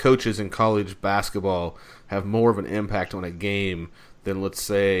feel like coaches in college basketball have more of an impact on a game than, let's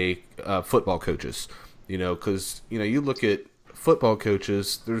say, football coaches. Because you look at football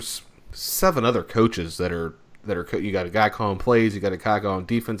coaches, there's 7 other coaches that are you got a guy calling plays, you got a guy calling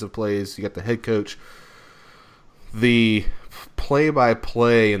defensive plays, you got the head coach. The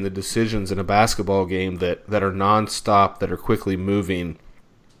play-by-play and the decisions in a basketball game that are nonstop, that are quickly moving,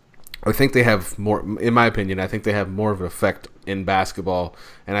 I think they have more, in my opinion, I think they have more of an effect in basketball,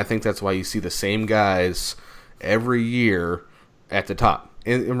 and I think that's why you see the same guys every year at the top.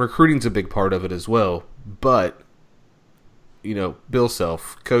 And recruiting's a big part of it as well, but, Bill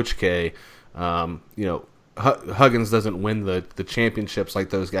Self, Coach K, Huggins doesn't win the championships like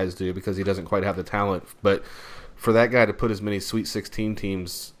those guys do because he doesn't quite have the talent. But for that guy to put as many Sweet 16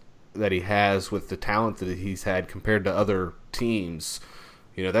 teams that he has with the talent that he's had compared to other teams,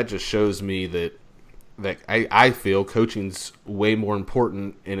 that just shows me that I feel coaching's way more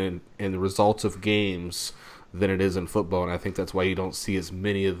important in the results of games than it is in football. And I think that's why you don't see as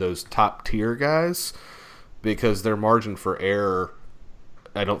many of those top tier guys, because their margin for error,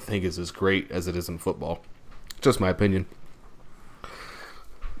 I don't think, is as great as it is in football. Just my opinion.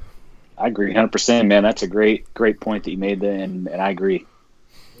 I agree 100%, man. That's a great point that you made there, and I agree.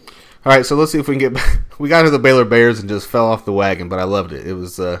 All right, so let's see if we can get – we got to the Baylor Bears and just fell off the wagon, but I loved it. It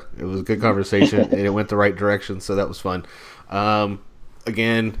was a good conversation, and it went the right direction, so that was fun.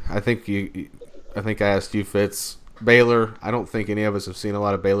 Again, I think I asked you, Fitz. Baylor, I don't think any of us have seen a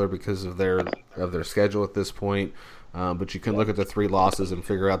lot of Baylor because of their schedule at this point, but you can look at the 3 losses and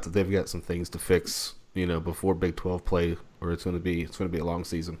figure out that they've got some things to fix, before Big 12 play, or it's going to be a long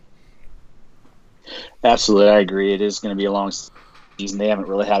season. Absolutely, I agree. It is going to be a long season. They haven't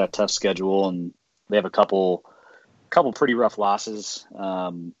really had a tough schedule, and they have a couple pretty rough losses.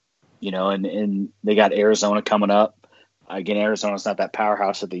 And they got Arizona coming up. Again, Arizona's not that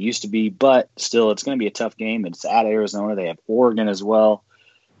powerhouse that they used to be, but still, it's going to be a tough game. It's at Arizona. They have Oregon as well.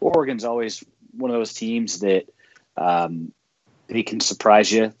 Oregon's always one of those teams that, he can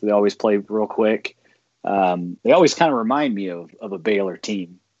surprise you. They always play real quick. They always kind of remind me of a Baylor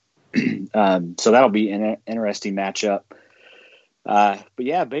team. So that'll be an interesting matchup. But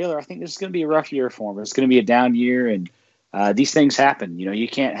yeah, Baylor, I think this is going to be a rough year for them. It's going to be a down year, and these things happen. You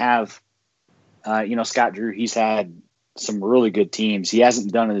can't have, Scott Drew, he's had some really good teams. He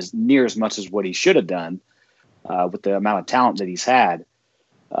hasn't done near as much as what he should have done with the amount of talent that he's had.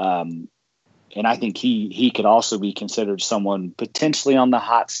 And I think he could also be considered someone potentially on the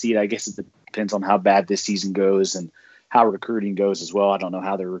hot seat. I guess it depends on how bad this season goes and how recruiting goes as well. I don't know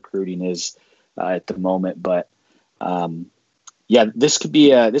how their recruiting is at the moment, but this could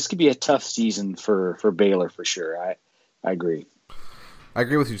be a tough season for Baylor for sure. I agree. I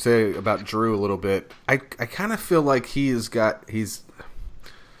agree with you say about Drew a little bit. I kind of feel like he's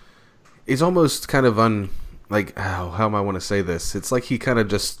almost kind of how am I want to say this? It's like he kind of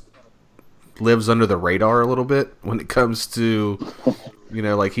just lives under the radar a little bit when it comes to,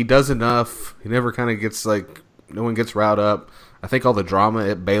 he does enough. He never kind of gets no one gets riled up. I think all the drama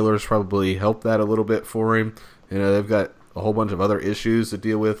at Baylor's probably helped that a little bit for him. They've got a whole bunch of other issues to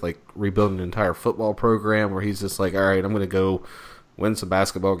deal with, like rebuilding an entire football program where he's just like, all right, I'm going to go win some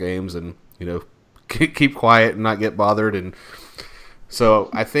basketball games and, keep quiet and not get bothered. And so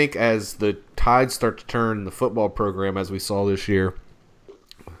I think as the tides start to turn in the football program, as we saw this year,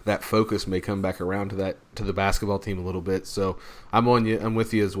 that focus may come back around to the basketball team a little bit. So I'm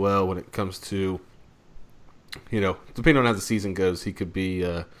with you as well when it comes to, depending on how the season goes, he could be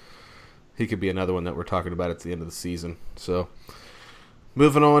another one that we're talking about at the end of the season. So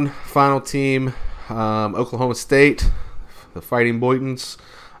moving on, final team, Oklahoma State, the Fighting Boytons.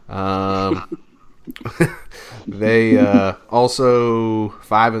 They also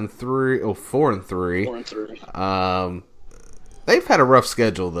 5-3, 4-3. They've had a rough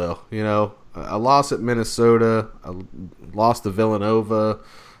schedule, though. A loss at Minnesota, a loss to Villanova.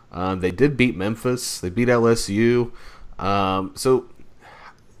 They did beat Memphis. They beat LSU. So,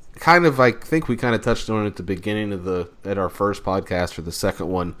 kind of, I think we kind of touched on it at the beginning at our first podcast or the second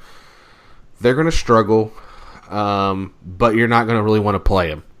one. They're going to struggle, but you're not going to really want to play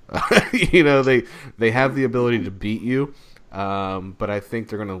them. They have the ability to beat you, but I think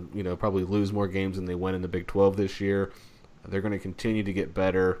they're going to, probably lose more games than they win in the Big 12 this year. They're going to continue to get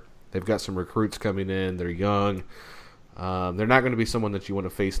better. They've got some recruits coming in. They're young. They're not going to be someone that you want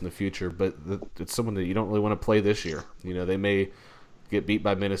to face in the future, but it's someone that you don't really want to play this year. They may get beat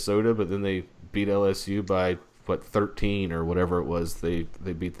by Minnesota, but then they beat LSU by 13 or whatever it was they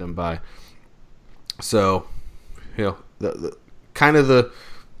beat them by. So, the kind of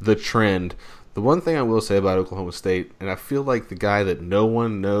the trend. The one thing I will say about Oklahoma State, and I feel like the guy that no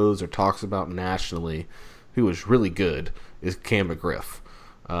one knows or talks about nationally, who is really good, is Cam McGriff.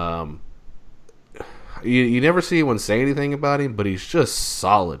 You never see anyone say anything about him, but he's just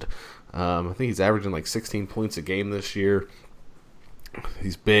solid. I think he's averaging 16 points a game this year.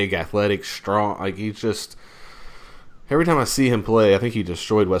 He's big, athletic, strong. He's just... Every time I see him play, I think he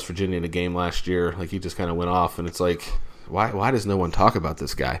destroyed West Virginia in a game last year. He just kind of went off, and it's like, why does no one talk about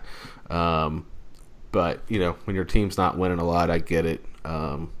this guy? But, when your team's not winning a lot, I get it.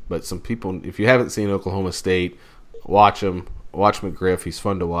 But some people, if you haven't seen Oklahoma State, watch him. Watch McGriff. He's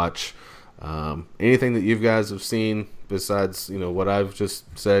fun to watch. Anything that you guys have seen besides, what I've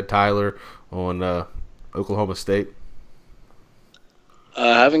just said, Tyler, on Oklahoma State?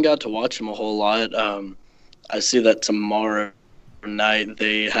 I haven't got to watch him a whole lot. I see that tomorrow night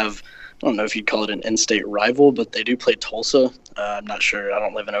they have, I don't know if you'd call it an in-state rival, but they do play Tulsa. I'm not sure. I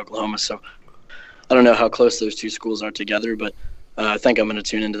don't live in Oklahoma, so I don't know how close those two schools are together, but I think I'm going to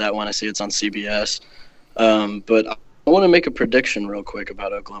tune into that one. I see it's on CBS. But I want to make a prediction real quick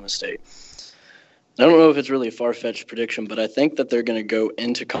about Oklahoma State. I don't know if it's really a far-fetched prediction, but I think that they're going to go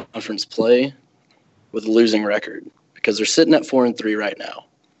into conference play with a losing record because they're sitting at 4-3 right now.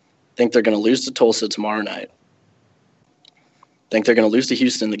 I think they're going to lose to Tulsa tomorrow night. I think they're going to lose to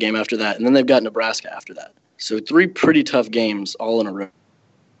Houston the game after that, and then they've got Nebraska after that. So 3 pretty tough games all in a row,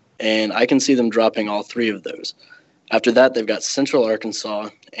 and I can see them dropping all 3 of those. After that, they've got Central Arkansas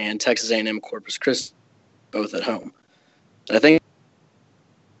and Texas A&M Corpus Christi both at home. I think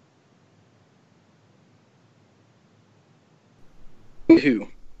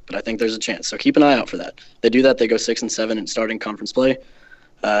but I think there's a chance. So keep an eye out for that. They do that, they go 6-7 in starting conference play.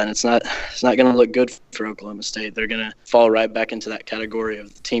 And it's not going to look good for Oklahoma State. They're going to fall right back into that category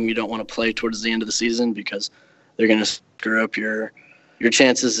of the team you don't want to play towards the end of the season because they're going to screw up your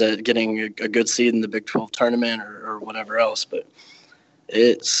chances at getting a good seed in the Big 12 tournament or whatever else. But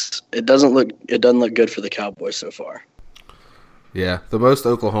it doesn't look good for the Cowboys so far. Yeah, the most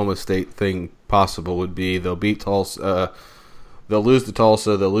Oklahoma State thing possible would be they'll beat Tulsa. they'll lose to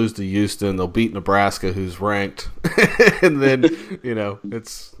Tulsa, they'll lose to Houston, they'll beat Nebraska, who's ranked, and then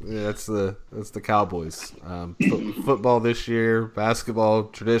that's the Cowboys. Football this year, basketball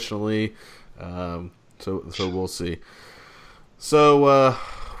traditionally. So we'll see. So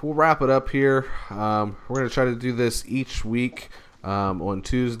we'll wrap it up here. We're going to try to do this each week on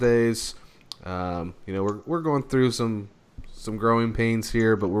Tuesdays. We're going through some growing pains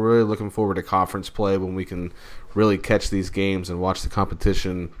here, but we're really looking forward to conference play when we can really catch these games and watch the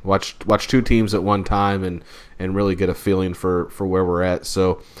competition, watch two teams at one time, and really get a feeling for where we're at.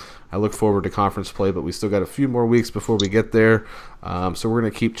 So I look forward to conference play, but we still got a few more weeks before we get there. So we're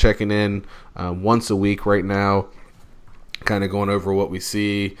going to keep checking in once a week right now, kind of going over what we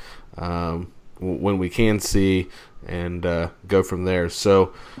see, when we can see, and go from there.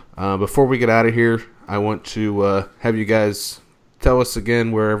 So before we get out of here, I want to have you guys tell us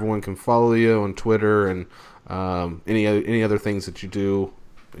again where everyone can follow you on Twitter and any other things that you do,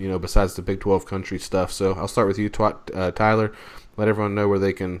 besides the Big 12 country stuff. So I'll start with you, Tyler. Let everyone know where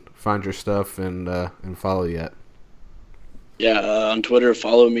they can find your stuff and follow you at. Yeah, on Twitter,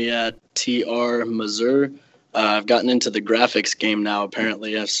 follow me at TRMazur. I've gotten into the graphics game now,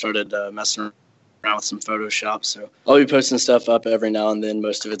 apparently. I've started messing around with some Photoshop, so I'll be posting stuff up every now and then.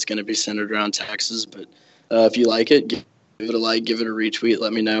 Most of it's going to be centered around Texas, but if you like it, give it a like, give it a retweet,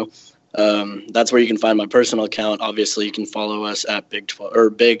 let me know. That's where you can find my personal account. Obviously, you can follow us at Big 12 or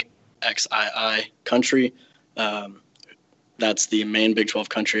Big XII Country. That's the main Big 12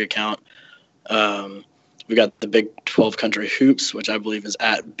 Country account. We got the Big 12 Country Hoops, which I believe is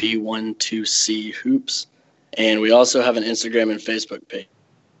at B12C Hoops. And we also have an Instagram and Facebook page.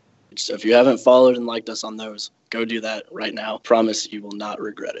 So if you haven't followed and liked us on those, go do that right now. Promise you will not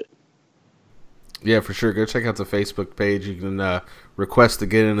regret it. Yeah, for sure. Go check out the Facebook page. You can request to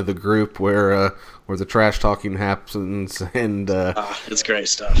get into the group where the trash talking happens, and it's great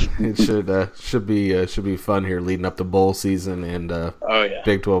stuff. It should be fun here leading up to bowl season and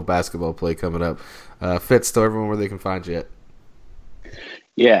Big 12 basketball play coming up. Fitz, tell everyone where they can find you at.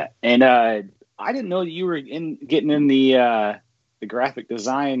 Yeah, and I didn't know that you were getting in the graphic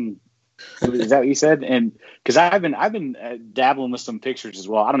design. Is that what you said? And because I've been dabbling with some pictures as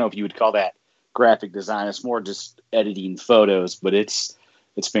well. I don't know if you would call that graphic design. It's more just editing photos, but it's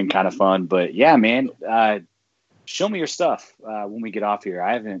been kind of fun. But yeah, man, show me your stuff when we get off here.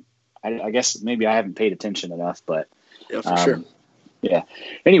 I guess maybe I haven't paid attention enough, but yeah, for sure. Yeah.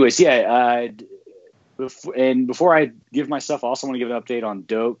 Anyways, yeah. Before I give myself, I also want to give an update on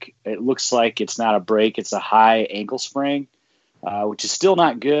Doak. It looks like it's not a break; it's a high ankle sprain, which is still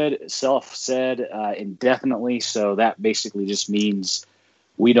not good. Self said indefinitely, so that basically just means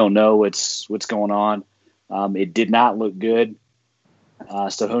we don't know what's going on. It did not look good,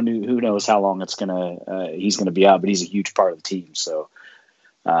 so who knows how long he's gonna be out. But he's a huge part of the team, so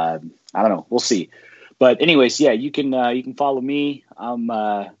I don't know. We'll see. But anyways, yeah, you can follow me. I'm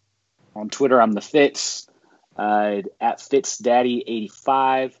on Twitter. I'm the Fitz at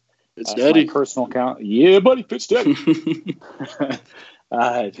FitzDaddy85. It's Daddy. My personal account. Yeah, buddy, Fitz Daddy.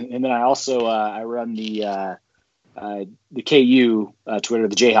 And then I also I run the KU Twitter,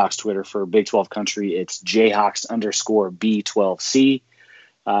 the Jayhawks Twitter for Big 12 Country. It's Jayhawks_B12C.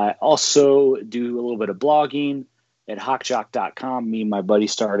 Also do a little bit of blogging at hawkjock.com. Me and my buddy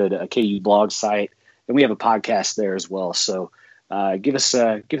started a KU blog site, and we have a podcast there as well. So give us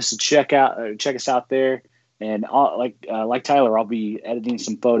a check us out there. And like Tyler, I'll be editing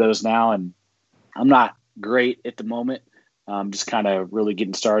some photos now, and I'm not great at the moment. I'm just kind of really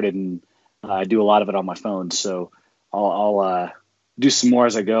getting started, and I do a lot of it on my phone. So I'll do some more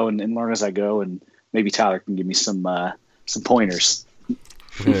as I go and learn as I go, and maybe Tyler can give me some pointers.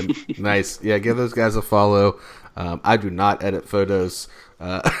 Good. Nice. Yeah, give those guys a follow. I do not edit photos.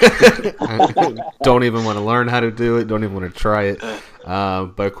 Don't even want to learn how to do it. Don't even want to try it.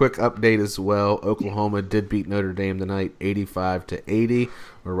 But a quick update as well. Oklahoma did beat Notre Dame tonight, 85-80,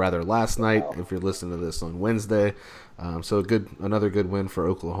 or rather last night. If you're listening to this on Wednesday, so another good win for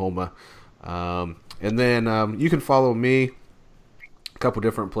Oklahoma. And then you can follow me a couple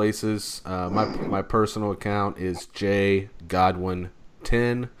different places. My personal account is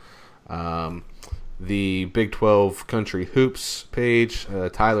jgodwin10. The Big 12 Country Hoops page,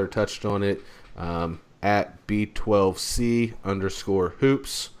 Tyler touched on it, at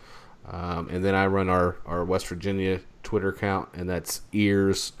B12C_hoops. And then I run our West Virginia Twitter account, and that's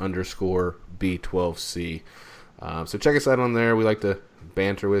ears_B12C. So check us out on there. We like to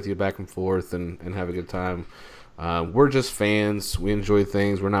banter with you back and forth and have a good time. We're just fans. We enjoy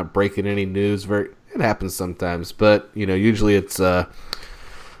things. We're not breaking any news. It happens sometimes, but usually it's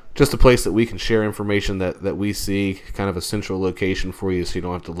just a place that we can share information that we see, kind of a central location for you, so you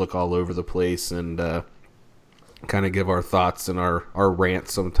don't have to look all over the place, and kind of give our thoughts and our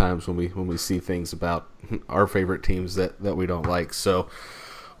rants sometimes when we see things about our favorite teams that we don't like. So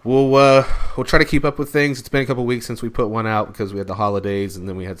we'll try to keep up with things. It's been a couple weeks since we put one out because we had the holidays, and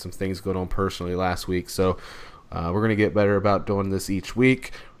then we had some things going on personally last week. So we're going to get better about doing this each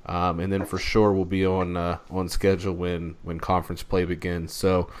week. And then for sure we'll be on schedule when conference play begins.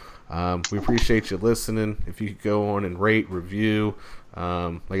 So we appreciate you listening. If you could go on and rate, review.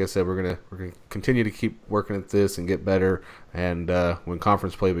 Like I said, we're gonna continue to keep working at this and get better. And when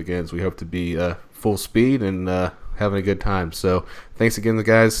conference play begins, we hope to be full speed and having a good time. So thanks again,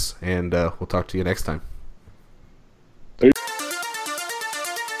 guys, and we'll talk to you next time.